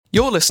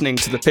You're listening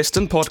to the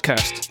Piston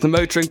Podcast, the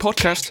motoring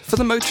podcast for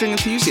the motoring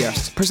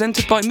enthusiasts,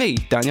 presented by me,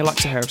 Daniel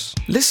Acterhouse.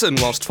 Listen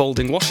whilst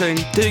folding washing,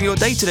 doing your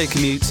day-to-day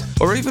commute,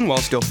 or even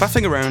whilst you're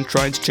faffing around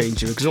trying to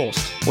change your exhaust.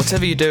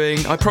 Whatever you're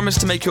doing, I promise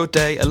to make your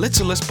day a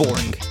little less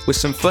boring, with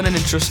some fun and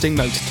interesting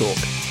motor talk.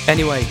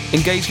 Anyway,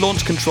 engage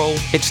launch control,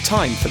 it's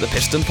time for the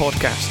Piston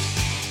Podcast.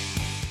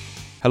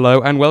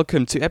 Hello and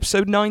welcome to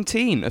episode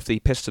 19 of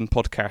the Piston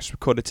Podcast,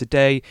 recorded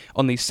today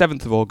on the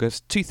 7th of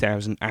August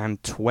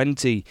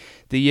 2020,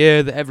 the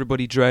year that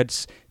everybody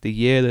dreads, the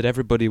year that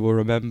everybody will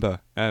remember.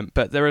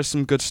 But there is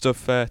some good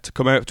stuff to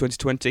come out of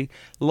 2020,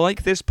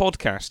 like this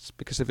podcast,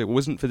 because if it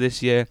wasn't for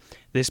this year,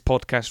 this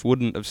podcast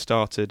wouldn't have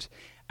started.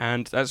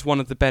 And that's one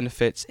of the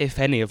benefits, if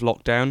any, of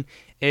lockdown,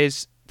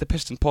 is the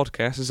Piston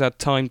Podcast has had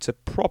time to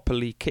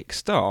properly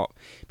kickstart,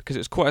 because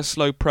it's quite a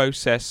slow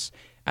process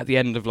at the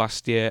end of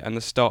last year and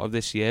the start of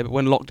this year, but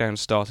when lockdown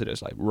started, it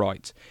was like,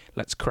 right,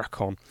 let's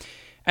crack on.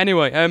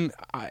 Anyway,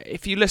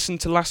 if you listened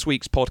to last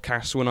week's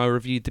podcast when I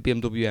reviewed the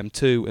BMW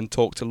M2 and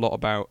talked a lot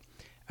about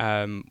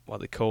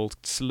what they called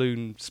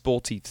saloon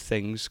sporty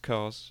things,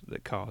 cars,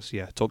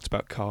 talked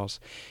about cars.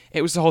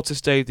 It was the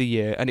hottest day of the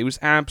year, and it was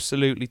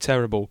absolutely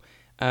terrible.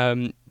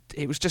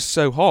 It was just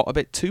so hot, a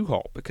bit too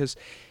hot, because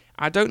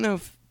I don't know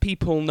if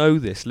people know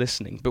this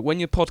listening, but when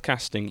you're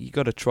podcasting, you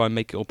got to try and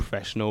make it all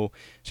professional.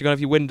 So you got to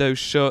have your windows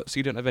shut so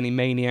you don't have any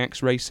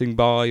maniacs racing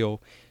by or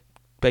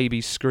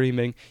babies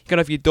screaming. You got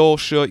to have your door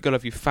shut, you got to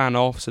have your fan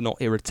off so not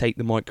irritate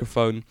the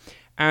microphone.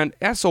 And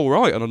that's all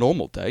right on a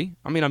normal day.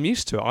 I mean, I'm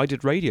used to it. I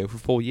did radio for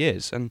 4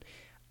 years, and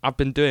I've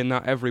been doing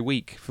that every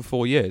week for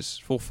 5 years.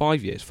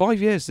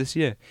 5 years this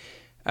year.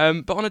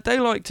 But on a day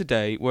like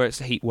today, where it's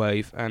a heat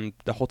wave and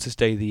the hottest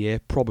day of the year,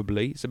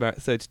 probably, it's about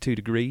 32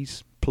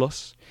 degrees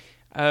plus.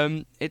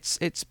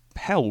 It's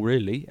hell,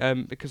 really,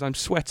 because I'm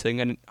sweating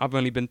and I've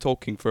only been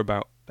talking for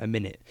about a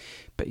minute.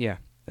 But yeah,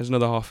 there's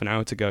another half an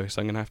hour to go,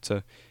 so I'm going to have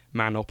to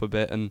man up a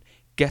bit and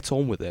get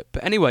on with it.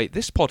 But anyway,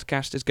 this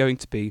podcast is going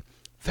to be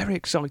very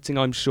exciting,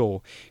 I'm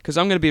sure, because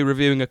I'm going to be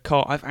reviewing a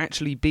car I've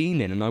actually been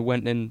in, and I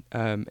went in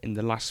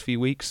the last few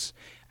weeks,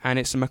 and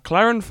it's a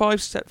McLaren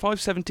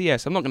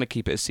 570S. I'm not going to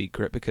keep it a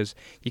secret because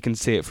you can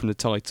see it from the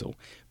title,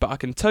 but I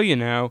can tell you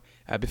now,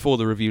 before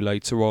the review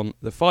later on,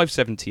 the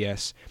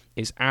 570S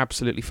is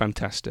absolutely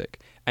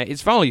fantastic.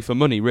 It's value for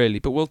money, really,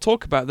 but we'll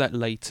talk about that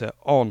later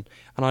on.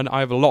 And I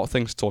have a lot of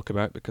things to talk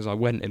about because I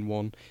went in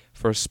one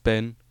for a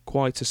spin,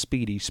 quite a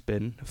speedy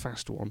spin, a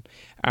fast one,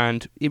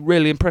 and it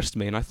really impressed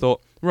me. And I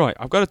thought, right,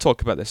 I've got to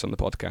talk about this on the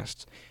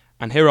podcast.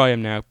 And here I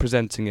am now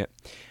presenting it.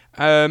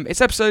 It's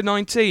episode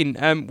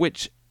 19,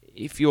 which,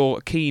 if you're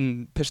a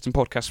keen Piston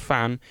Podcast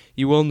fan,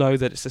 you will know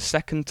that it's the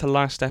second to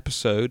last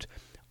episode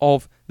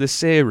of the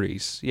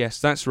series. Yes,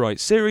 that's right.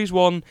 Series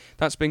 1,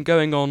 that's been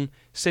going on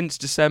since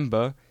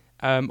December,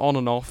 on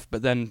and off,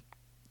 but then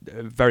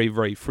very,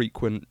 very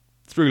frequent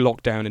through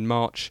lockdown in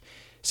March.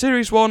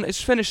 Series 1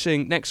 is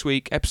finishing next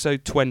week,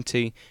 episode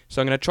 20,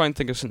 so I'm going to try and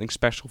think of something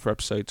special for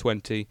episode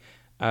 20.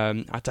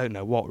 I don't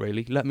know what,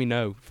 really. Let me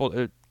know.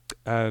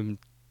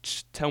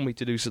 Just tell me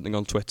to do something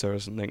on Twitter or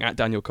something, at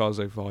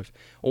DanielCars05,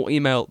 or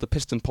email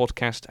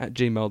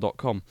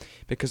thepistonpodcast@gmail.com,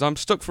 because I'm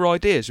stuck for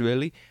ideas,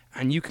 really,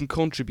 and you can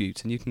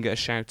contribute and you can get a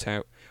shout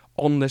out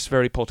on this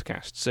very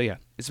podcast. So yeah,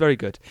 it's very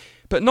good.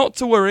 But not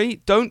to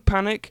worry, don't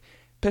panic.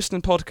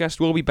 Piston Podcast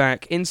will be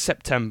back in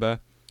September.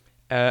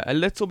 A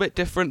little bit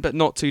different, but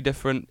not too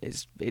different.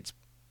 It's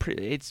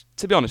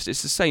to be honest,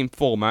 it's the same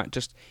format,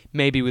 just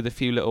maybe with a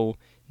few little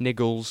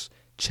niggles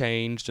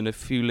changed and a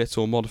few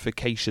little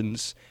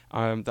modifications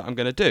that I'm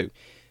going to do.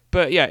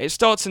 But yeah, it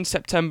starts in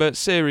September,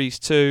 Series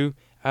 2,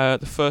 the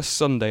first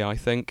Sunday, I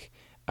think.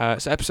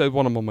 So episode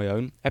 1 I'm on my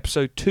own.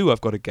 Episode 2 I've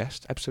got a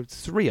guest. Episode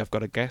 3 I've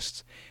got a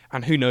guest.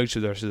 And who knows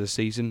for the rest of the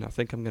season. I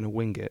think I'm going to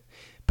wing it.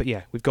 But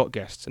yeah, we've got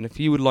guests. And if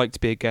you would like to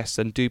be a guest,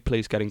 then do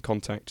please get in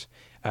contact.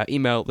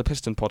 Email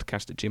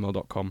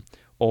thepistonpodcast@gmail.com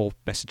or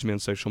message me on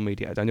social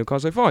media at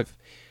DanielCars05.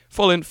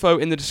 Full info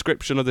in the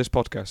description of this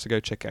podcast, so go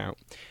check it out.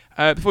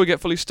 Before we get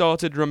fully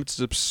started, remember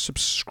to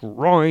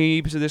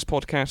subscribe to this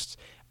podcast,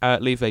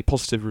 leave a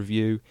positive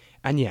review,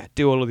 and yeah,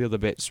 do all of the other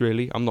bits,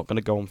 really. I'm not going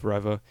to go on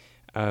forever,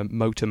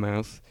 motor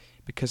mouth,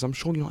 because I'm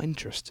sure you're not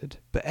interested.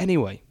 But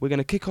anyway, we're going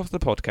to kick off the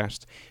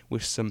podcast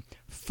with some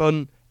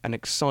fun and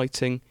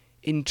exciting,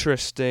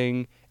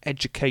 interesting,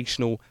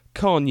 educational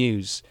car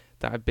news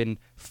that have been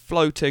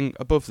floating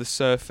above the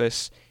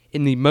surface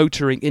in the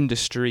motoring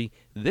industry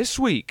this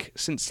week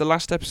since the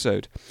last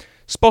episode.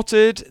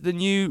 Spotted the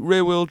new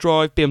rear-wheel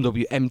drive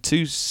BMW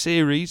M2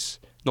 Series,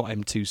 not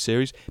M2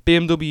 Series,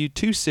 BMW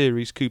 2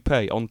 Series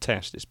Coupe on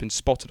test. It's been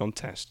spotted on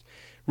test.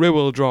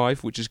 Rear-wheel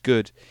drive, which is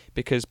good,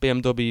 because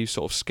BMW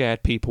sort of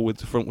scared people with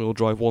the front-wheel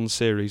drive 1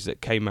 Series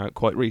that came out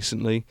quite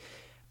recently.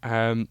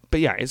 But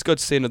yeah, it's good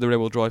to see another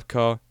rear-wheel drive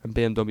car and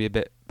BMW a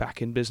bit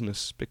back in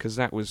business, because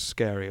that was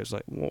scary. I was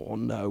like, oh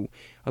no,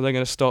 are they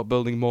going to start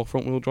building more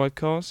front-wheel drive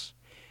cars?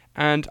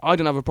 And I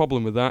don't have a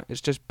problem with that.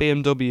 It's just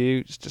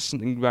BMW, it's just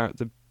something about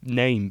the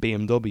name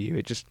BMW.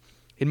 It just,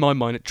 in my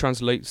mind, it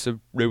translates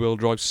to rear-wheel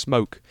drive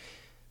smoke.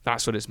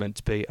 That's what it's meant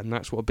to be, and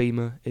that's what a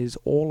Beamer is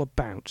all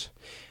about.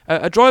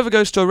 A driver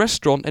goes to a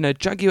restaurant in a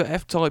Jaguar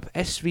F-Type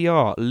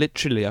SVR.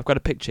 Literally, I've got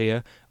a picture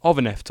here of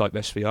an F-Type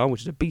SVR,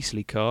 which is a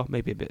beastly car,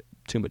 maybe a bit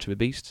too much of a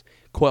beast,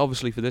 quite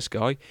obviously for this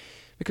guy,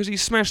 because he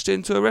smashed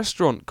into a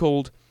restaurant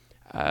called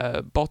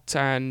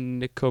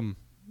Botanicum.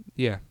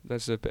 Yeah,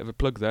 there's a bit of a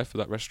plug there for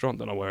that restaurant.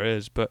 Don't know where it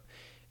is, but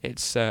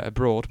it's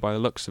abroad by the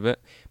looks of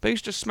it. But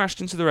he's just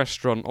smashed into the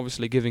restaurant,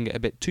 obviously giving it a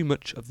bit too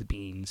much of the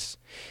beans.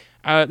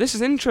 This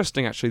is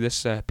interesting, actually,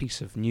 this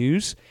piece of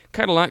news.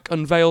 Cadillac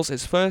unveils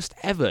its first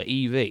ever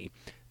EV,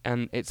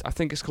 and I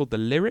think it's called the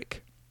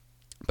Lyric,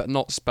 but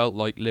not spelt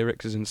like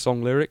lyrics as in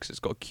song lyrics. It's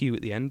got a Q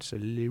at the end, so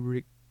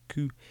Lyric,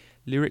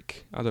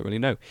 I don't really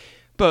know.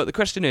 But the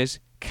question is,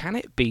 can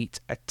it beat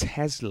a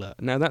Tesla?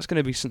 Now, that's going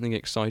to be something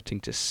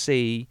exciting to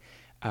see,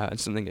 and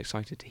something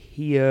exciting to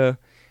hear.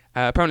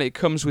 Apparently, it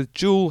comes with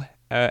dual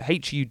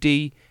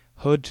HUD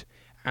HUD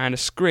and a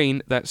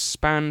screen that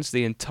spans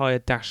the entire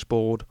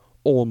dashboard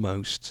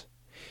almost.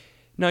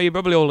 Now, you're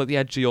probably all at the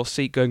edge of your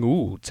seat going,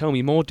 ooh, tell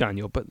me more,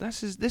 Daniel, but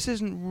this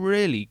isn't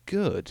really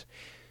good,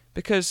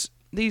 because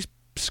these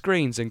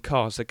screens in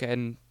cars are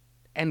getting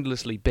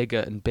endlessly bigger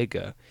and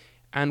bigger,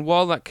 and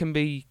while that can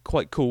be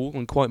quite cool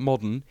and quite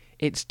modern,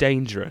 it's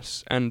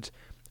dangerous. And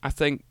I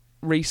think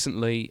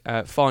recently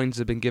fines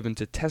have been given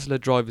to Tesla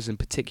drivers in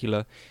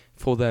particular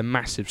for their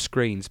massive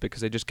screens,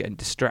 because they're just getting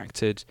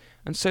distracted,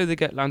 and so they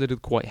get landed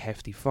with quite a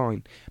hefty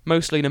fine.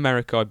 Mostly in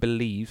America, I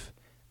believe,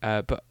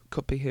 but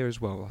could be here as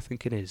well, I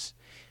think it is.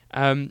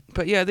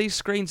 But yeah, these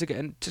screens are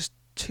getting just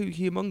too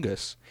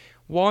humongous.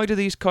 Why do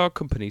these car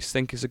companies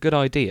think it's a good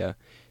idea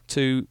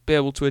to be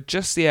able to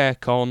adjust the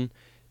aircon,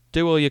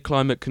 do all your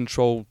climate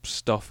control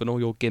stuff and all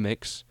your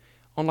gimmicks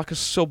on like a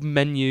sub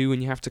menu,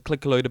 and you have to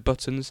click a load of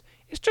buttons?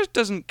 It just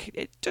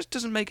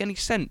doesn't make any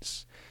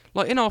sense.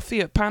 Like in our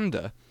Fiat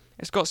Panda,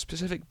 it's got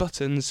specific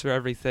buttons for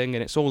everything,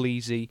 and it's all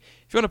easy.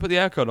 If you want to put the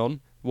aircon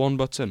on, one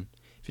button.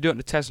 If you do it in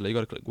a Tesla, you got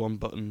to click one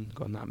button,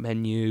 go on that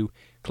menu,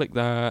 click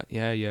that,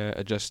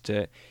 adjust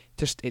it.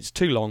 It's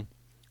too long.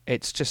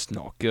 It's just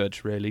not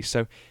good, really.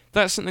 So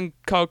that's something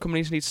car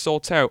companies need to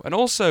sort out. And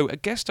also, a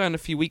guest on a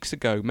few weeks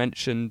ago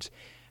mentioned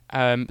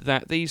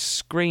that these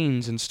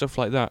screens and stuff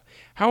like that,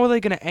 how are they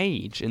going to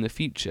age in the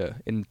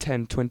future, in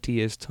 10, 20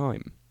 years'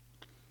 time?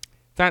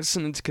 That's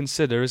something to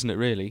consider, isn't it,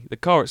 really? The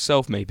car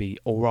itself may be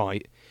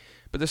alright,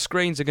 but the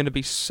screens are going to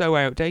be so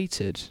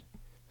outdated.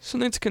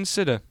 Something to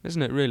consider,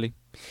 isn't it, really?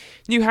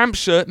 New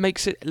Hampshire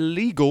makes it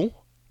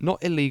legal,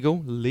 not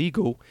illegal,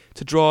 legal,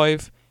 to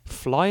drive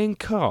flying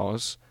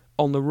cars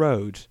on the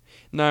road.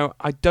 Now,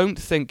 I don't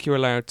think you're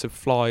allowed to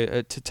fly,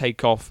 to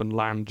take off and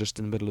land just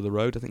in the middle of the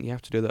road. I think you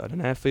have to do that at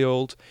an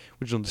airfield,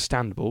 which is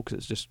understandable because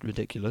it's just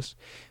ridiculous.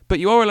 But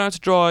you are allowed to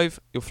drive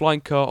your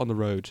flying car on the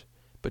road,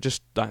 but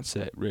just that's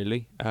it,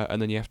 really.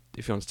 And then you have,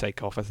 if you want to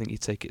take off, I think you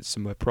take it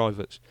somewhere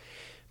private.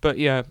 But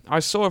yeah, I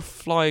saw a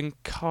flying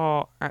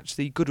car at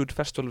the Goodwood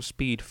Festival of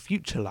Speed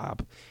Future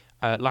Lab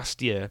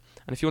last year.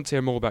 And if you want to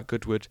hear more about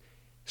Goodwood,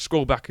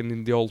 scroll back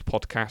in the old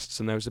podcasts,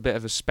 and there was a bit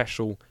of a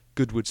special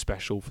Goodwood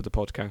special for the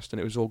podcast,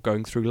 and it was all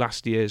going through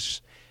last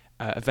year's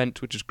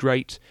event, which is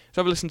great.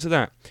 So have a listen to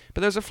that.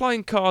 But there's a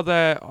flying car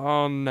there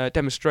on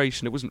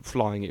demonstration. It wasn't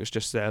flying, it was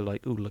just there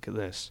like, ooh, look at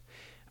this.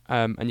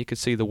 And you could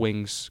see the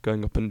wings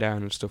going up and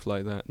down and stuff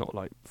like that. Not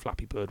like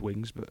Flappy Bird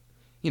wings, but,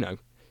 you know,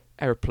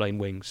 aeroplane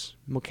wings.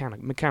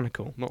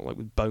 Mechanical, not like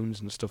with bones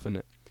and stuff in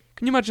it.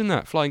 Can you imagine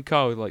that? Flying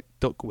car with like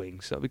duck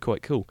wings. That'd be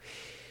quite cool.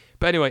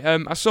 But anyway,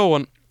 I saw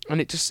one, and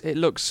it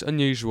looks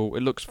unusual.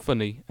 It looks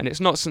funny, and it's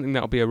not something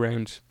that'll be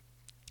around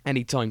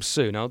anytime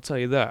soon, I'll tell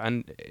you that.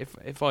 And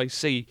if I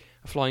see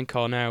a flying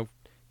car now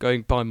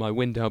going by my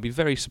window, I'll be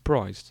very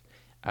surprised,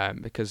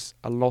 because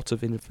a lot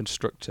of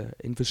infrastructure,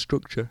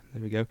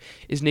 there we go,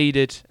 is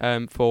needed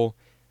for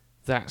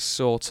that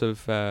sort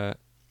of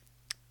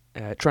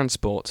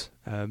transport.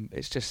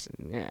 It's just,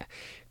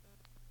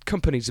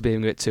 companies are being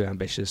a bit too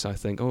ambitious, I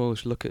think. Oh,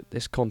 look at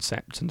this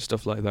concept and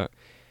stuff like that.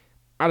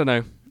 I don't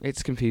know.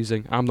 It's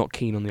confusing. I'm not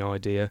keen on the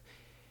idea.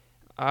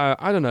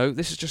 I don't know.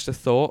 This is just a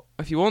thought.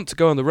 If you want to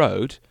go on the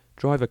road,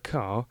 drive a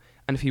car.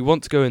 And if you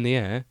want to go in the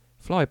air,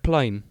 fly a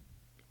plane.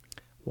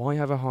 Why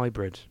have a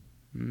hybrid?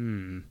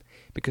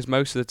 Because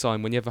most of the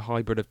time, when you have a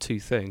hybrid of two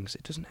things,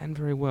 it doesn't end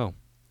very well.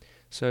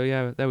 So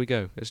yeah, there we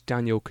go. That's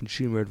Daniel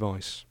consumer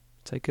advice.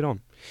 Take it on.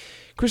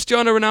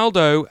 Cristiano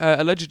Ronaldo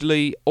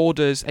allegedly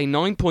orders a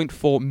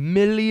 $9.4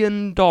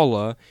 million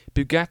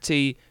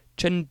Bugatti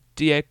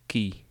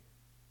Chianti.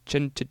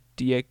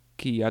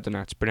 I don't know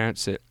how to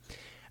pronounce it.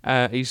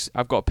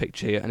 I've got a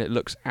picture here, and it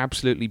looks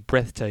absolutely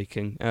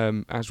breathtaking,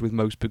 as with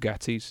most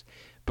Bugattis.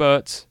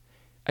 But,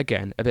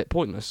 again, a bit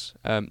pointless.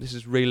 This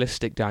is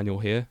realistic Daniel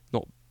here,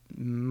 not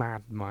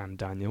madman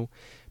Daniel.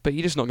 But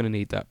you're just not going to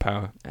need that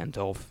power, end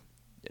of.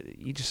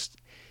 You just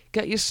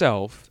get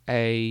yourself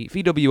a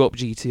VW Up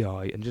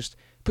GTI and just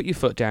put your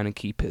foot down and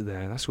keep it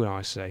there. That's what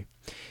I say.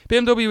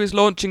 BMW is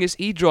launching its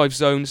eDrive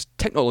Zones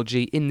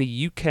technology in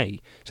the UK.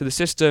 So the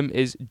system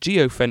is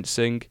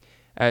geofencing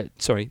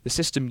the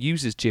system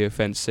uses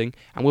geofencing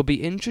and will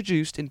be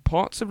introduced in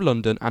parts of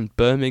London and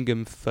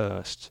Birmingham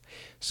first.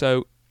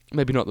 So,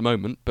 maybe not at the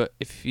moment, but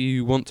if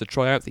you want to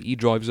try out the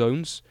eDrive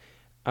zones,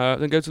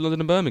 then go to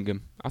London and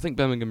Birmingham. I think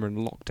Birmingham are in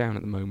lockdown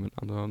at the moment,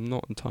 and I'm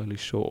not entirely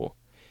sure,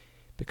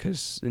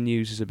 because the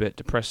news is a bit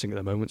depressing at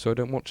the moment, so I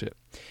don't watch it.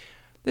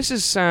 This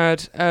is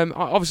sad.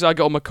 Obviously, I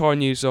got all my car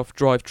news off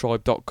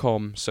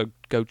drivetribe.com, so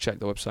go check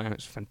the website out.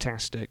 It's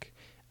fantastic.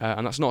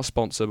 And that's not a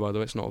sponsor, by the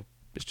way.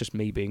 It's just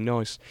me being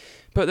nice.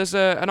 But there's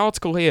an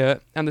article here,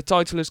 and the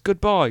title is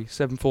Goodbye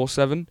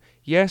 747.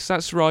 Yes,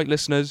 that's right,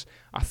 listeners.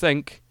 I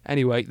think,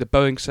 anyway, the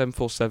Boeing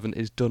 747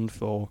 is done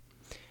for.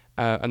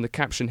 And the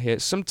caption here,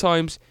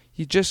 sometimes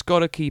you just got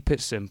to keep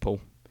it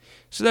simple.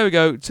 So there we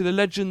go. To the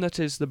legend that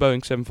is the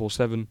Boeing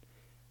 747,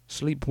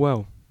 sleep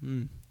well.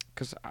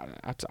 Because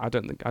I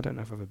don't know if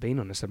I've ever been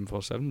on a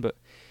 747, but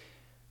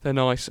they're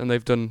nice, and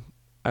they've done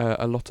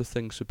a lot of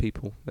things for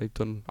people. They've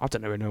done, I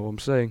don't really know what I'm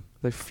saying.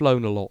 They've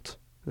flown a lot.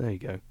 There you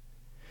go.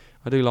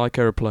 I do like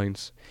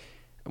aeroplanes.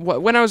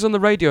 When I was on the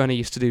radio and I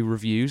used to do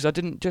reviews, I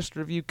didn't just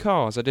review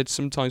cars. I did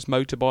sometimes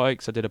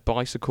motorbikes. I did a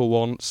bicycle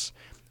once.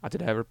 I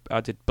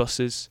did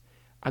buses.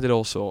 I did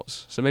all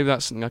sorts. So maybe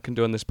that's something I can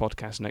do on this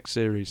podcast next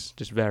series.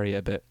 Just vary it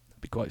a bit.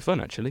 It'd be quite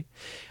fun, actually.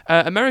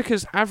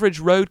 America's average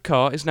road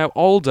car is now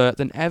older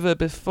than ever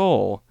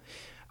before.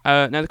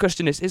 Now the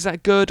question is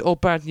that good or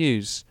bad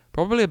news?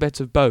 Probably a bit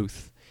of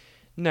both.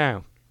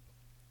 Now,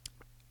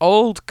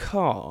 old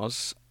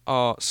cars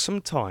are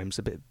sometimes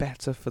a bit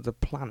better for the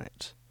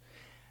planet.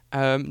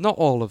 Not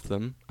all of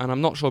them, and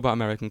I'm not sure about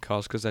American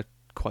cars because they're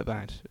quite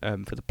bad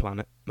for the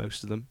planet,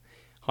 most of them.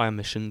 High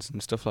emissions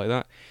and stuff like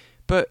that.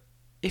 But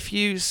if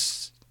you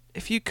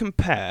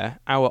compare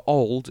our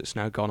old, it's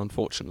now gone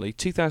unfortunately,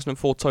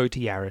 2004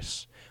 Toyota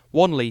Yaris,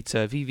 1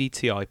 litre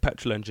VVTi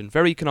petrol engine,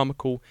 very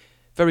economical,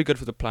 very good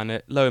for the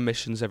planet, low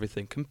emissions,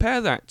 everything.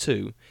 Compare that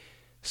to,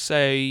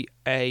 say,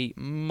 a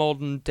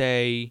modern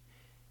day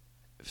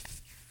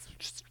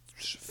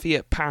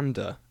Fiat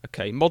Panda.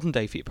 Okay, modern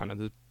day Fiat Panda,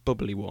 the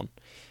bubbly one.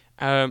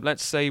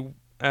 Let's say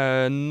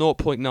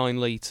 0.9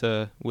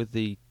 litre with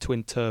the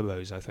twin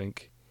turbos, I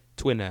think.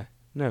 Twin air.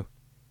 No.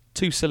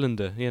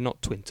 2-cylinder. Yeah,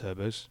 not twin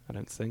turbos, I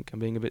don't think. I'm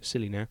being a bit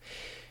silly now.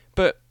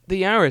 But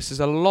the Yaris is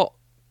a lot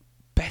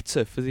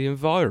better for the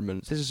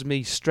environment. This is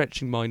me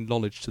stretching my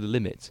knowledge to the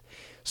limit.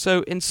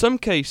 So, in some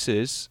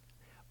cases,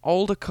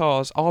 older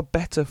cars are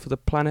better for the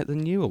planet than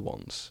newer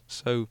ones.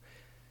 So,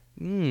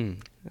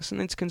 that's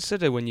something to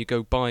consider when you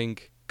go buying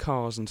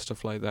cars and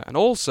stuff like that. And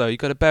also, you've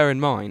got to bear in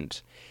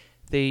mind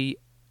the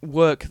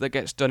work that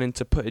gets done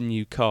into putting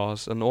new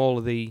cars and all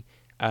of the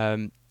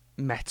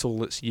metal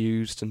that's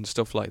used and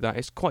stuff like that.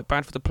 It's quite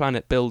bad for the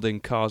planet building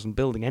cars and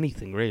building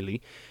anything,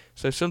 really.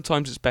 So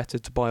sometimes it's better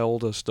to buy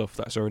older stuff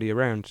that's already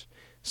around.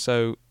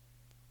 So,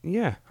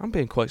 yeah, I'm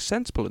being quite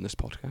sensible in this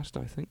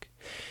podcast, I think.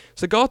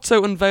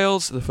 Zagato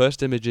unveils the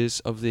first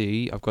images of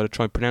the, I've got to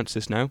try and pronounce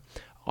this now,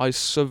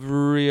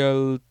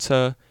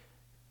 Isorivolta,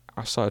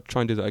 I'll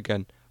try and do that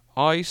again,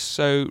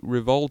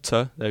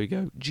 Isorivolta, there we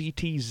go,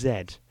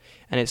 GTZ.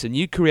 And it's a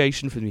new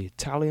creation from the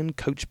Italian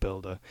coach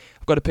builder.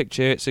 I've got a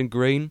picture here, it's in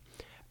green,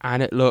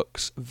 and it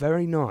looks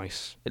very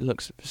nice. It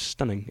looks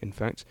stunning, in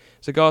fact.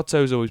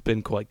 Zagato's always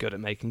been quite good at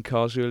making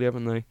cars, really,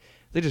 haven't they?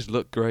 They just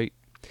look great.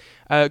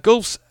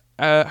 Golf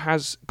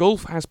has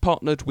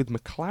partnered with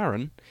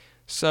McLaren,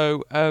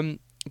 so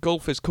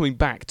Golf is coming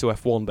back to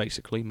F1,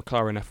 basically,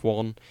 McLaren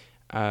F1,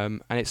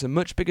 and it's a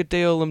much bigger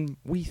deal than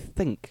we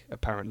think,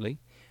 apparently,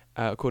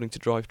 according to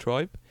Drive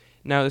Tribe.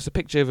 Now, there's a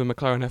picture of a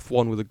McLaren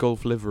F1 with a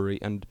Golf livery,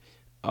 and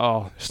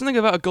something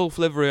about a Golf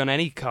livery on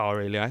any car,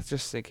 really. I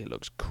just think it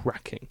looks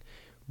cracking.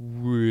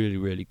 Really,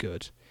 really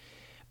good.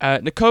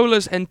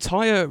 Nicola's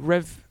entire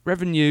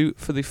revenue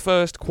for the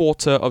first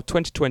quarter of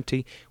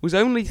 2020 was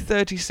only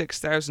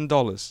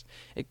 $36,000.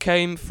 It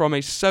came from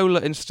a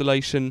solar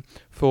installation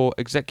for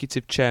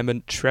Executive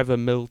Chairman Trevor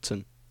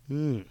Milton.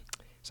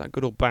 Is that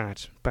good or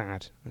bad?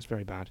 Bad. That's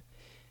very bad.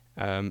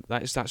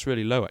 That's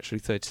really low, actually,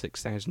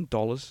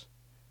 $36,000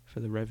 for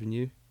the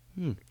revenue.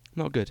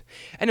 Not good.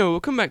 Anyway, we'll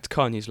come back to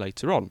car news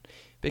later on,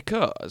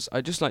 because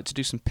I'd just like to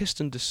do some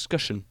piston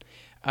discussion.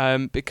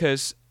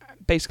 Because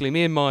basically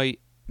me and my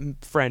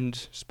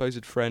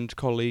supposed friend,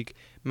 colleague,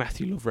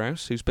 Matthew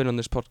Loverouse, who's been on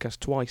this podcast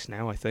twice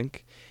now, I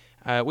think,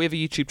 we have a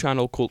YouTube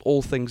channel called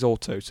All Things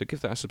Auto, so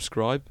give that a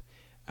subscribe,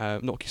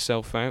 knock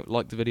yourself out,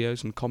 like the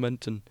videos and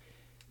comment, and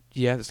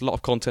yeah, there's a lot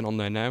of content on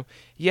there now.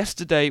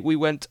 Yesterday we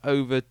went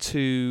over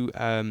to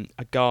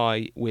a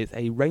guy with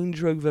a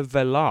Range Rover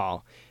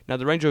Velar. Now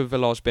the Range Rover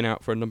Velar's been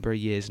out for a number of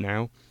years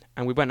now,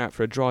 and we went out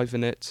for a drive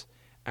in it,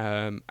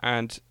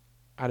 and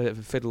had a bit of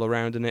a fiddle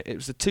around in it. It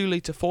was a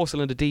 2-litre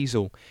 4-cylinder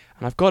diesel,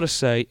 and I've got to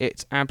say,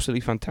 it's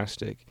absolutely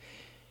fantastic.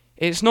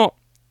 It's not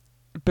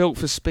built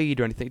for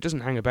speed or anything. It doesn't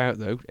hang about,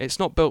 though. It's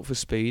not built for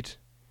speed.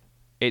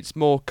 It's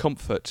more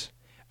comfort.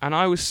 And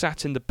I was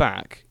sat in the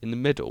back, in the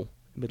middle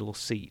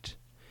seat,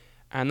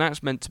 and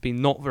that's meant to be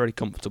not very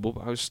comfortable,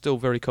 but I was still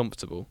very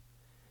comfortable.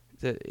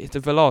 The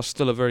Velar's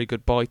still a very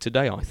good buy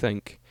today, I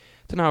think.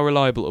 Don't know how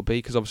reliable it'll be,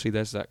 because obviously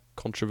there's that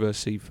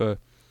controversy for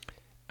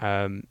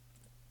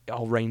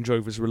Our Range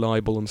Rover's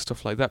reliable and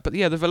stuff like that. But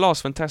yeah, the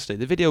Velar's fantastic.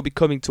 The video will be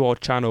coming to our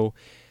channel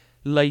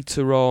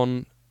later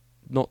on,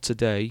 not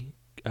today.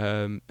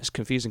 It's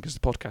confusing because the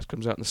podcast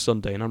comes out on the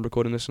Sunday and I'm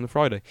recording this on the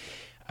Friday.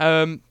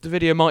 The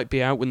video might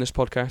be out when this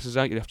podcast is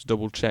out. You'd have to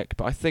double check,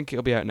 but I think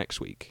it'll be out next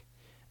week.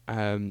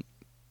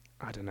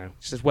 I don't know.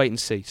 Just wait and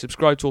see.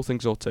 Subscribe to All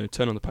Things Auto,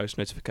 turn on the post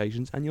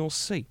notifications, and you'll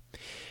see.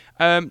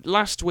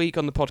 Last week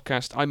on the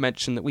podcast, I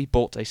mentioned that we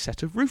bought a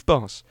set of roof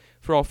bars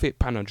for our Fiat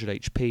Pan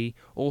 100 HP,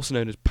 also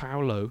known as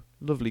Paolo.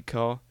 Lovely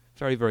car,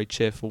 very, very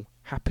cheerful,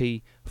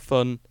 happy,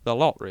 fun, the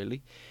lot,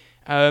 really.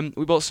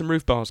 We bought some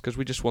roof bars because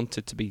we just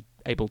wanted to be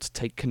able to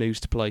take canoes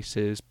to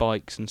places,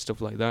 bikes and stuff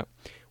like that.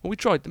 Well, we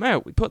tried them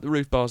out. We put the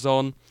roof bars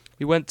on.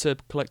 We went to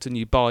collect a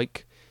new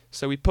bike,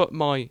 so we put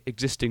my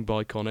existing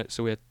bike on it,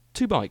 so we had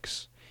two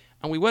bikes.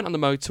 And we went on the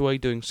motorway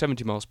doing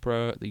 70 miles per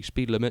hour at the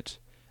speed limit.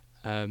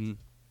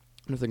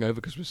 Nothing over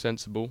because we're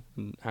sensible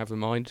and have a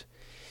mind.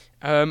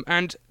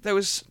 And there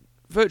was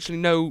virtually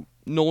no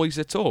noise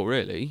at all,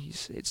 really.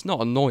 It's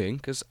not annoying,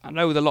 because I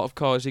know with a lot of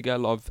cars you get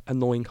a lot of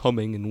annoying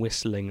humming and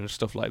whistling and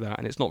stuff like that,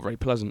 and it's not very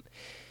pleasant.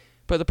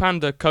 But the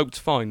Panda coped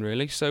fine,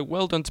 really, so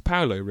well done to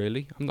Paolo,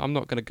 really. I'm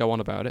not going to go on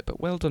about it, but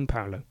well done,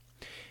 Paolo.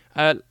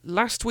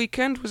 Last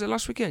weekend, was it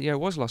last weekend? Yeah, it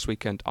was last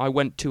weekend. I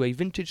went to a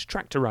vintage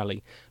tractor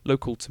rally,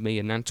 local to me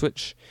in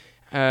Nantwich,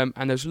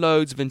 and there's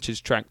loads of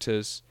vintage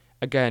tractors.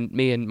 Again,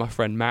 me and my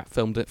friend Matt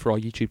filmed it for our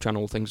YouTube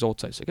channel, All Things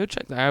Auto, so go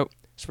check that out.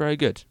 It's very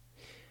good.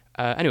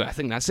 Anyway, I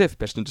think that's it for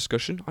Piston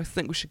discussion. I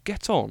think we should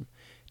get on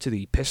to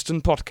the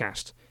Piston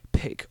Podcast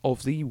Pick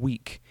of the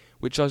Week,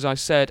 which, as I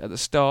said at the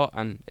start,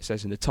 and it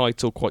says in the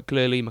title quite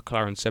clearly,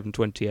 McLaren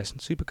 720S and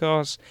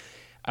Supercars,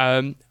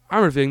 I'm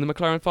reviewing the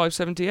McLaren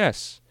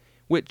 570S,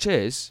 which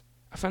is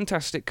a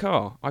fantastic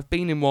car. I've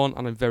been in one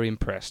and I'm very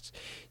impressed.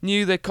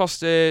 Knew they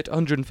costed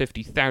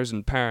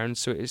 £150,000,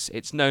 so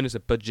it's known as a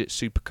budget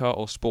supercar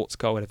or sports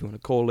car, whatever you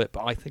want to call it,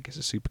 but I think it's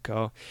a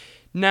supercar.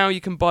 Now you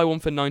can buy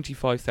one for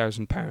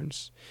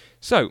 £95,000.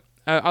 So,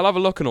 I'll have a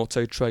look on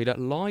Auto Trader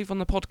live on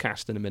the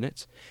podcast in a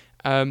minute,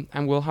 and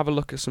we'll have a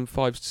look at some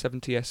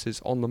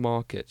 570Ss on the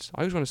market.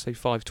 I always want to say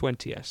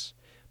 520S,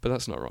 but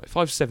that's not right.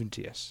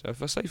 570S. So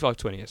if I say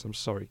 520S, I'm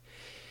sorry.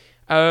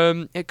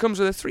 It comes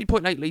with a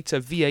 3.8 litre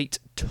V8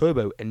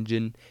 turbo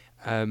engine,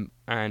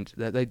 and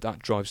that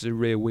drives the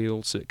rear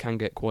wheel, so it can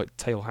get quite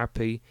tail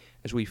happy,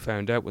 as we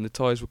found out when the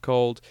tyres were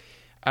cold.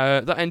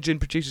 That engine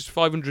produces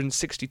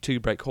 562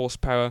 brake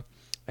horsepower.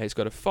 It's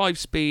got a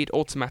 5-speed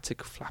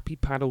automatic flappy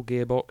paddle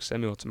gearbox,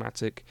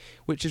 semi-automatic,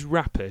 which is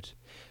rapid.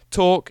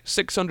 Torque,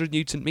 600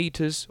 newton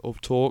meters of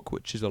torque,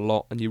 which is a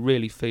lot, and you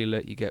really feel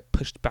it. You get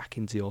pushed back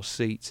into your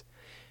seat.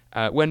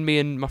 When me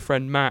and my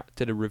friend Matt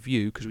did a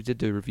review, because we did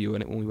do a review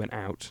on it when we went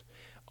out,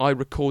 I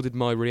recorded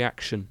my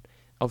reaction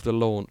of the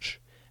launch,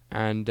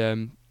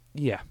 and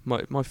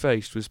my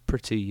face was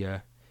pretty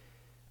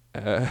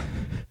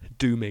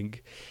dooming.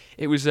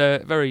 It was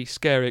a very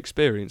scary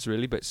experience,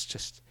 really, but it's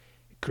just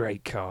a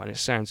great car, and it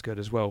sounds good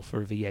as well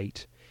for a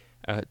V8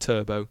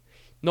 turbo.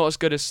 Not as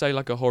good as, say,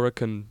 like a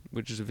Huracan,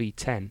 which is a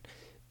V10,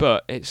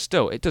 but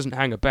it doesn't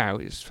hang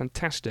about. It's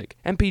fantastic.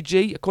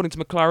 MPG, according to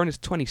McLaren, is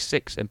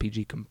 26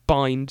 MPG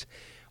combined,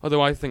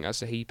 although I think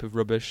that's a heap of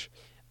rubbish,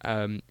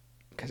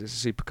 because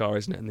it's a supercar,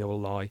 isn't it, and they all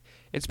lie.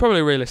 It's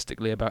probably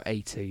realistically about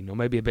 18, or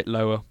maybe a bit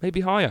lower, maybe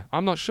higher,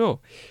 I'm not sure.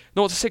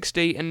 0 to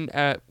 60 in,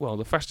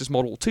 the fastest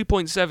model,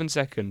 2.7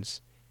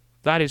 seconds.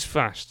 That is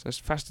fast. That's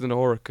faster than a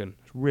Huracan.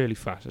 It's really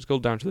fast. Let's go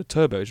down to the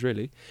turbos,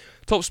 really.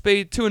 Top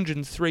speed,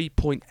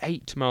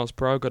 203.8 miles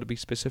per hour, got to be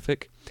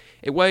specific.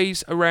 It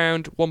weighs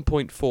around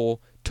 1.4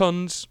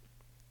 tons.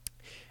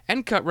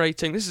 NCAP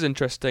rating, this is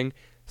interesting,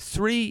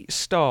 3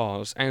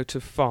 stars out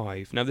of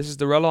 5. Now, this is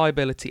the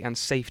reliability and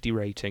safety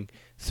rating,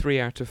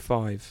 3 out of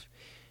 5.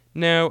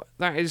 Now,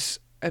 that is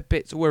a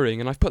bit worrying,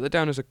 and I've put that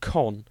down as a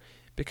con,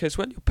 because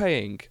when you're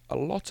paying a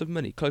lot of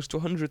money, close to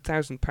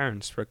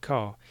 £100,000 for a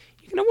car,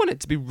 you're going to want it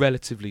to be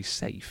relatively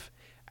safe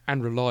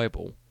and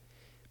reliable.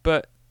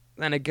 But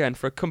then again,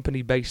 for a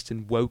company based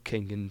in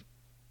Woking and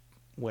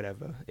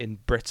whatever, in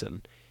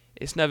Britain,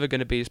 it's never going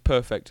to be as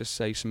perfect as,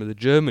 say, some of the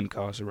German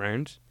cars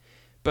around.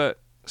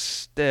 But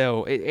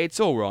still, it's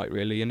alright,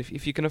 really. And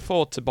if you can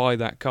afford to buy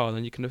that car,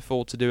 then you can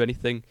afford to do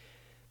anything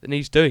that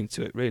needs doing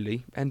to it,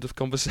 really. End of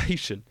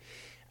conversation.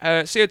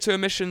 CO2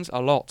 emissions,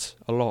 a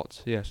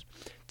lot, yes.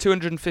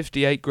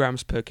 258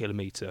 grams per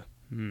kilometre.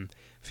 A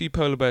few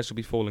polar bears will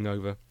be falling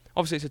over.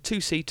 Obviously, it's a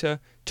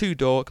 2-seater,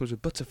 2-door, it comes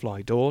with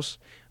butterfly doors.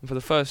 And for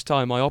the first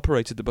time, I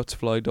operated the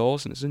butterfly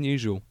doors, and it's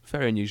unusual,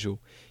 very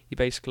unusual. You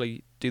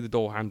basically do the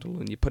door handle,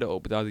 and you put it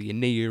up with either your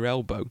knee or your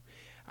elbow,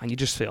 and you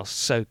just feel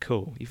so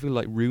cool. You feel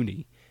like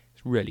Rooney.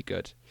 It's really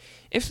good.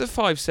 If the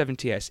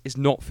 570S is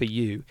not for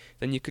you,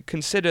 then you could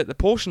consider the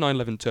Porsche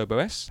 911 Turbo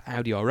S,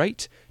 Audi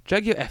R8,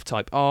 Jaguar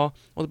F-Type R,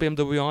 or the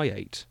BMW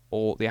i8,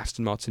 or the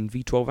Aston Martin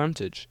V12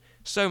 Vantage.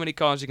 So many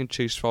cars you can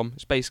choose from.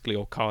 It's basically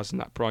all cars in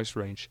that price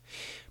range.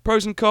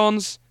 Pros and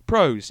cons.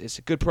 Pros, it's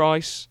a good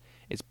price.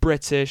 It's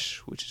British,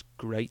 which is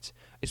great.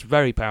 It's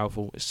very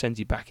powerful. It sends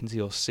you back into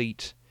your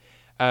seat.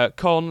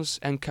 Cons,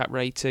 NCAP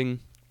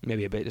rating,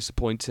 maybe a bit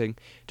disappointing.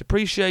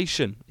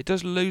 Depreciation, it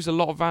does lose a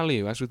lot of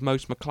value, as with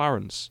most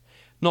McLarens.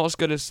 Not as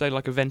good as, say,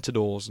 like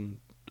Aventadors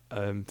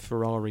and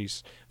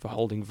Ferraris for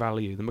holding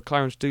value. The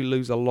McLarens do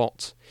lose a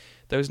lot.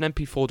 There was an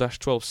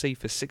MP4-12C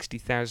for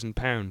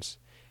 £60,000,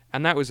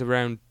 and that was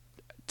around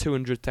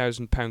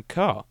 £200,000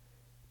 car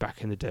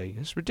back in the day.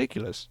 It's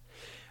ridiculous.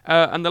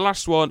 And the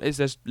last one is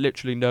there's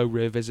literally no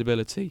rear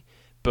visibility,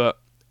 but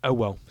oh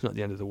well, it's not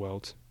the end of the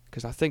world,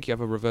 because I think you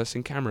have a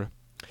reversing camera.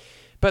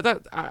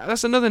 But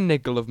that's another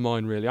niggle of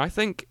mine, really. I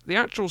think the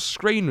actual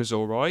screen was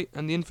alright,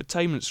 and the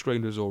infotainment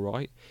screen was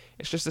alright.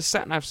 It's just the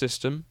sat-nav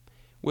system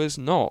was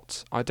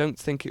not. I don't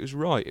think it was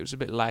right. It was a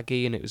bit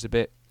laggy, and it was a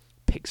bit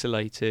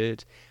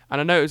pixelated. And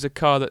I know it was a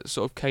car that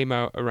sort of came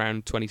out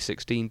around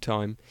 2016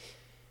 time.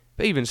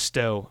 But even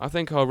still, I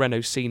think our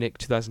Renault Scenic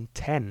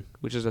 2010,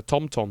 which is a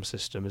TomTom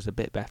system, is a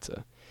bit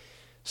better.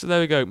 So there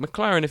we go.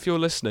 McLaren, if you're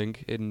listening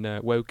in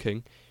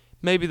Woking,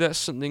 maybe that's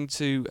something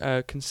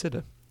to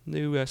consider.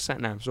 New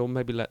sat-navs, or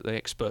maybe let the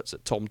experts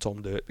at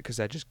TomTom do it, because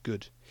they're just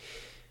good.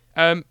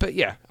 But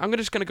yeah, I'm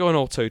just going to go on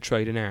Auto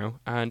Trader now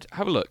and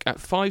have a look at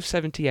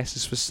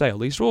 570Ss for sale.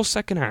 These are all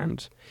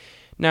second-hand.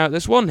 Now,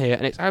 there's one here,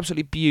 and it's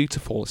absolutely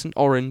beautiful. It's in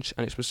orange,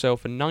 and it's for sale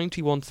for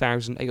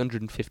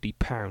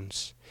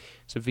 £91,850.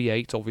 It's a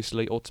V8,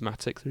 obviously,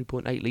 automatic,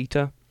 3.8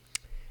 litre.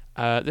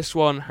 This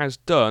one has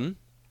done,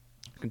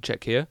 I can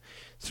check here,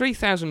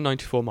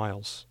 3,094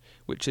 miles,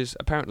 which is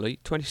apparently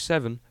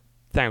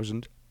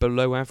 27,000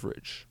 below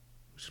average,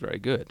 which is very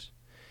good.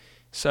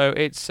 So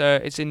it's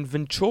in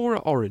Ventura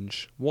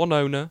Orange, one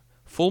owner,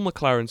 full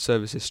McLaren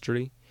service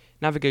history,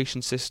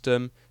 navigation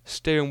system,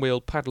 steering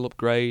wheel paddle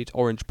upgrade,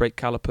 orange brake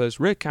calipers,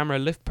 rear camera,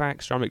 lift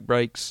pack, ceramic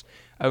brakes,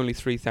 only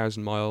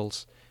 3,000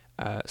 miles,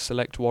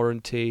 select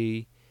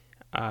warranty.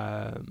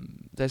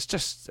 It's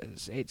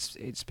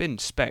been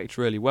spec'd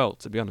really well,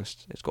 to be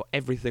honest. It's got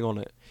everything on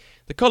it.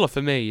 The colour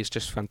for me is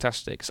just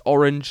fantastic. It's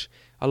orange,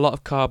 a lot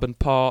of carbon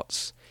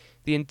parts.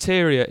 The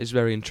interior is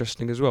very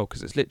interesting as well,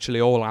 because it's literally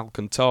all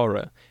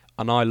Alcantara,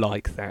 and I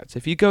like that.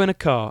 If you go in a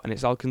car and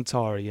it's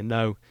Alcantara, you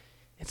know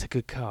it's a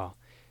good car.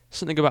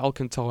 Something about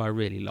Alcantara I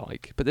really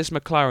like. But this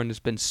McLaren has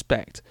been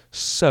spec'd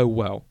so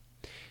well.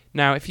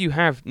 Now, if you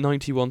have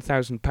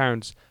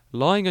 £91,000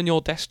 lying on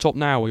your desktop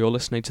now while you're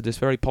listening to this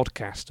very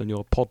podcast on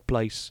your pod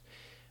place,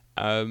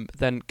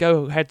 then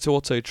go head to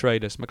Auto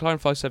Traders,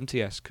 McLaren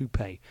 570S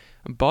Coupe,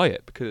 and buy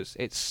it, because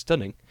it's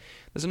stunning.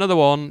 There's another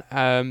one.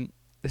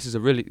 This is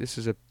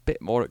a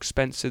bit more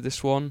expensive,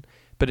 this one,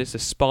 but it's a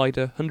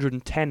Spider,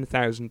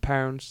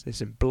 £110,000.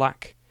 It's in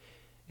black.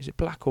 Is it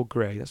black or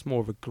grey? That's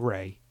more of a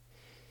grey.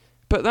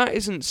 But that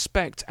isn't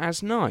spec'd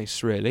as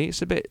nice, really.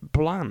 It's a bit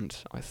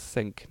bland, I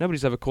think.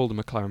 Nobody's ever called a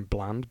McLaren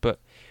bland, but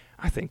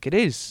I think it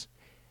is.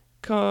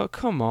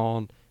 Come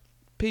on.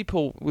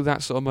 People with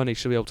that sort of money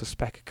should be able to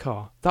spec a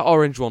car. That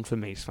orange one for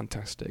me is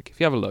fantastic. If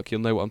you have a look,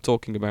 you'll know what I'm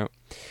talking about.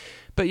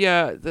 But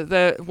yeah,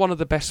 they're one of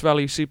the best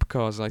value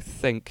supercars, I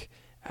think.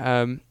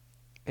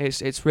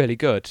 It's really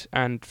good,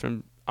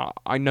 and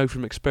I know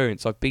from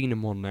experience, I've been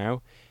in one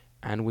now,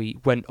 and we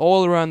went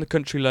all around the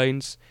country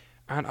lanes,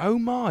 and oh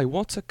my,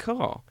 what a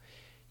car.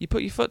 You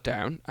put your foot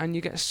down, and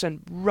you get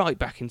sent right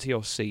back into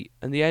your seat,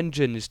 and the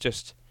engine is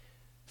just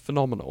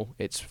phenomenal.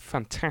 It's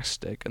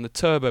fantastic, and the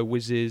turbo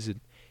whizzes, and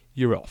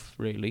you're off,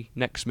 really.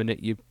 Next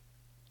minute, you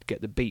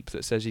get the beep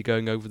that says you're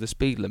going over the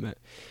speed limit.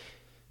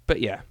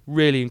 But yeah,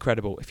 really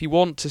incredible. If you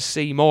want to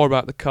see more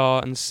about the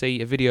car and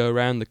see a video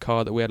around the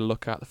car that we had a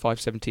look at, the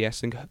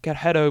 570S, then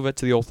head over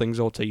to the All Things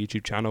Auto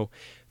YouTube channel.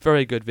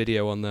 Very good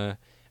video on there.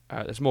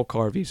 There's more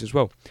car reviews as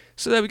well.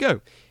 So there we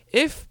go.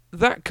 If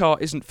that car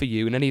isn't for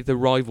you, and any of the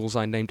rivals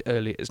I named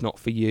earlier is not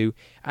for you,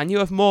 and you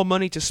have more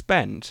money to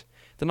spend,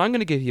 then I'm going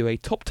to give you a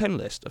top 10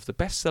 list of the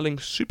best-selling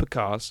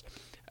supercars,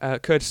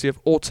 courtesy of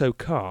Auto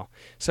Car.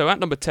 So at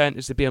number 10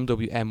 is the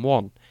BMW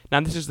M1. Now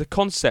this is the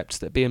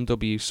concept that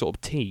BMW sort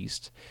of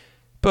teased,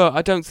 but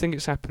I don't think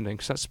it's happening,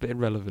 so that's a bit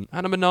irrelevant.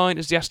 At number 9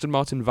 is the Aston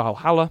Martin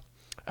Valhalla.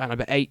 At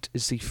number 8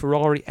 is the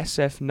Ferrari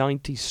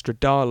SF90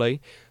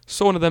 Stradale.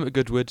 Saw one of them at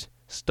Goodwood.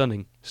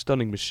 Stunning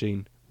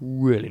machine.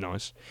 Really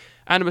nice.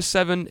 At number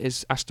 7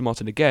 is Aston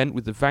Martin again,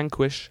 with the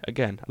Vanquish.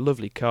 Again, a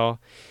lovely car.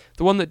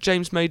 The one that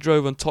James May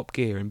drove on Top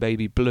Gear in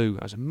Baby Blue.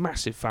 I was a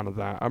massive fan of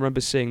that. I remember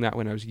seeing that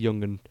when I was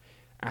young and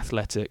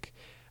athletic.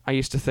 I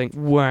used to think,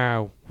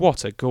 wow,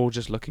 what a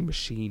gorgeous looking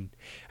machine.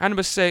 And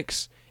number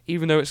 6,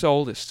 even though it's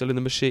old, it's still in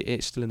the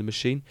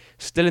machine.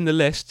 Still in the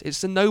list.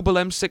 It's the Noble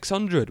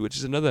M600, which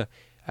is another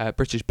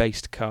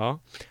British-based car.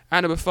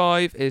 And number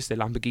 5 is the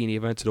Lamborghini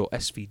Aventador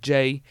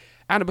SVJ.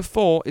 And number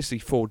 4 is the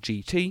Ford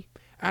GT.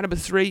 And number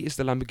 3 is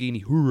the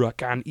Lamborghini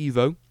Huracan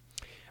Evo.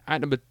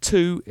 At number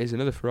 2 is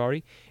another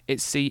Ferrari.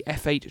 It's the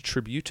F8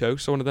 Tributo.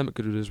 Saw one of them at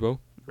Goodwood as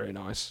well. Very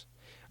nice.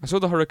 I saw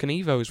the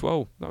Huracan Evo as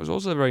well. That was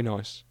also very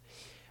nice.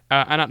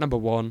 And at number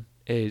 1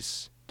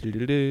 is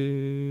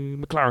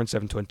McLaren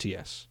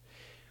 720S,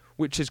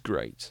 which is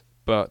great,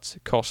 but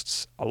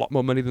costs a lot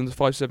more money than the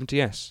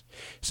 570S.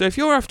 So if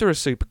you're after a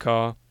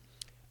supercar,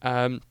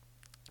 and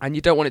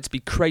you don't want it to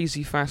be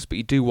crazy fast, but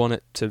you do want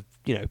it to,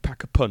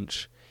 pack a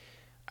punch,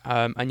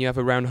 and you have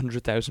around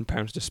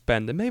 £100,000 to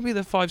spend, then maybe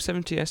the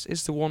 570S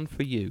is the one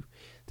for you.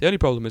 The only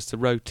problem is the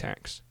road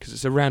tax, because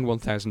it's around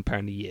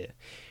 £1,000 a year,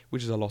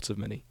 which is a lot of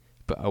money.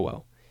 But oh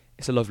well,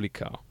 it's a lovely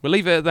car. We'll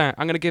leave it at that.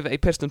 I'm going to give it a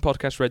Piston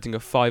Podcast rating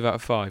of 5 out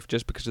of 5,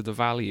 just because of the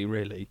value,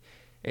 really.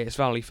 It's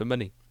value for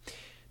money.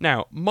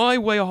 Now, My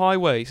Way or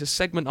Highway is a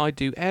segment I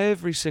do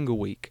every single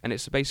week, and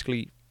it's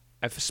basically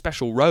a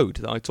special road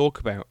that I talk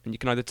about. And you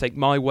can either take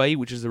my way,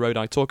 which is the road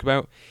I talk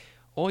about,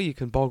 or you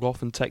can bog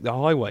off and take the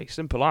highway.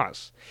 Simple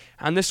as.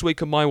 And this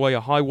week on My Way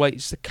or Highway,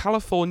 it's the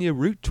California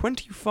Route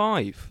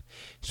 25.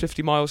 It's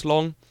 50 miles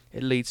long.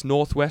 It leads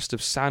northwest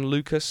of San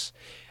Lucas.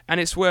 And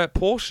it's where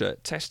Porsche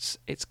tests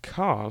its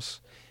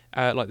cars,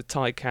 like the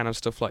Taycan and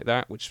stuff like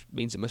that, which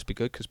means it must be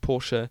good, because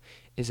Porsche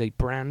is a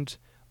brand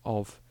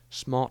of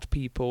smart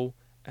people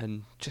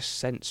and just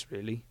sense,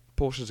 really.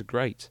 Porsches are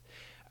great.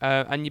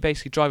 And you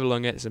basically drive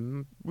along it. It's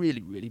a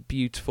really, really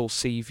beautiful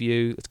sea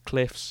view. It's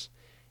cliffs.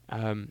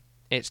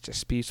 It's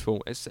just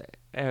beautiful. It's the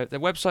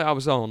website I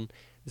was on,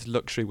 this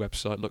luxury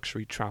website,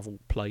 luxury travel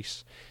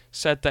place,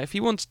 said that if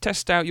you want to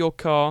test out your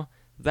car,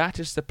 that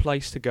is the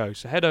place to go.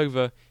 So head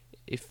over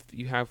if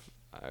you have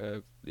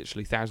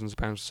literally thousands of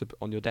pounds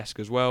on your desk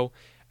as well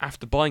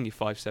after buying your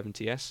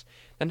 570S.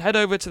 Then head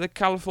over to the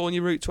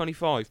California Route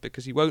 25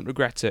 because you won't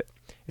regret it.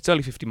 It's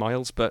only 50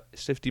 miles, but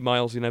it's 50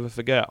 miles you never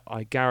forget,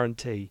 I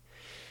guarantee.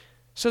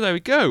 So there we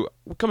go.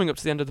 We're coming up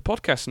to the end of the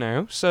podcast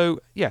now. So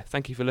yeah,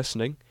 thank you for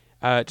listening.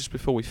 Just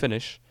before we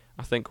finish,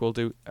 I think we'll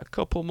do a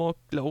couple more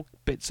little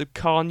bits of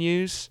car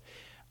news.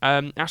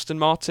 Aston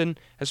Martin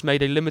has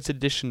made a limited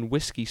edition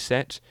whiskey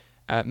set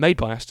made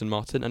by Aston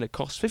Martin, and it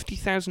costs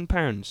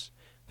 £50,000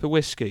 for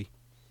whiskey.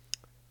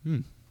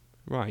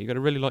 Right, you've got to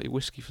really like your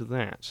whiskey for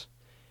that.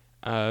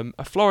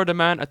 A Florida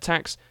man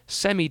attacks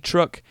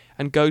semi-truck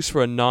and goes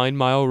for a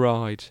 9-mile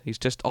ride. He's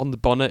just on the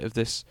bonnet of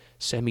this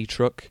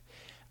semi-truck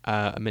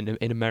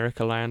in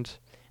America land.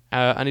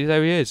 And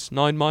there he is,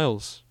 9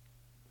 miles.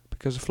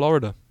 Because of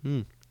Florida.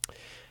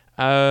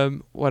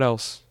 What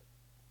else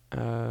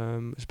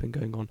has been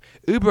going on?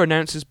 Uber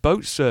announces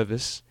boat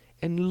service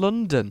in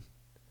London.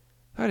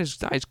 That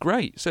is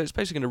great. So it's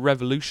basically going to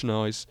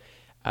revolutionise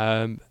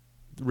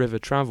river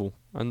travel,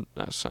 and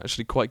that's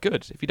actually quite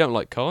good. If you don't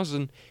like cars,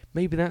 then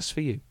maybe that's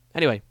for you.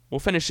 Anyway, we'll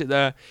finish it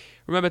there.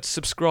 Remember to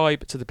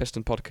subscribe to the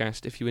Piston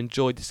Podcast. If you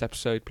enjoyed this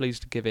episode, please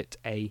give it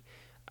a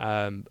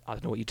I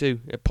don't know what you do,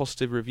 a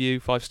positive review,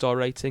 5-star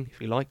rating,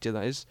 if you liked it,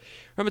 that is.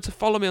 Remember to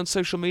follow me on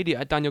social media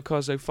at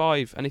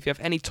DanielCars05, and if you have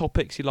any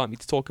topics you'd like me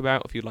to talk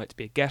about, if you'd like to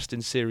be a guest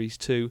in Series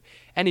 2,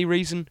 any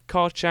reason,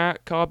 car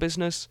chat, car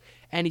business,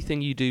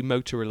 anything you do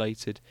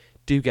motor-related,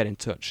 do get in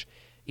touch.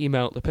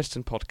 Email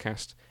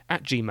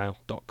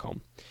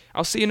thepistonpodcast@gmail.com.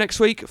 I'll see you next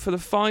week for the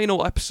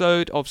final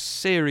episode of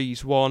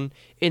Series 1.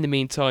 In the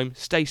meantime,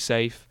 stay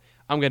safe.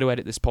 I'm going to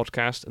edit this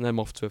podcast, and then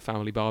I'm off to a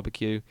family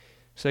barbecue.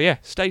 So yeah,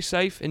 stay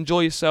safe,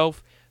 enjoy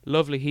yourself.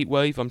 Lovely heat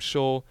wave, I'm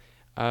sure.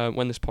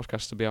 When this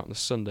podcast will be out on a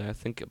Sunday, I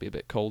think it'll be a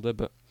bit colder,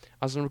 but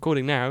as I'm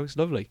recording now, it's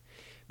lovely.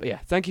 But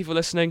yeah, thank you for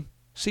listening.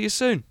 See you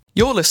soon.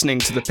 You're listening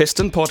to the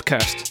Piston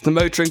Podcast, the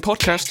motoring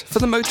podcast for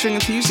the motoring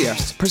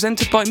enthusiasts,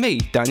 presented by me,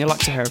 Daniel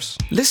Acterhouse.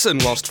 Listen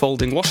whilst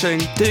folding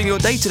washing, doing your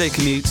day-to-day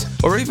commute,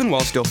 or even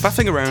whilst you're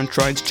faffing around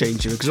trying to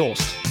change your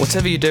exhaust.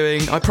 Whatever you're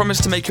doing, I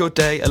promise to make your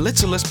day a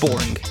little less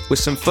boring, with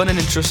some fun and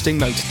interesting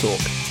motor talk.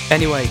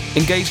 Anyway,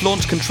 engage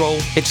launch control,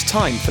 it's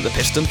time for the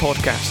Piston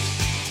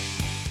Podcast.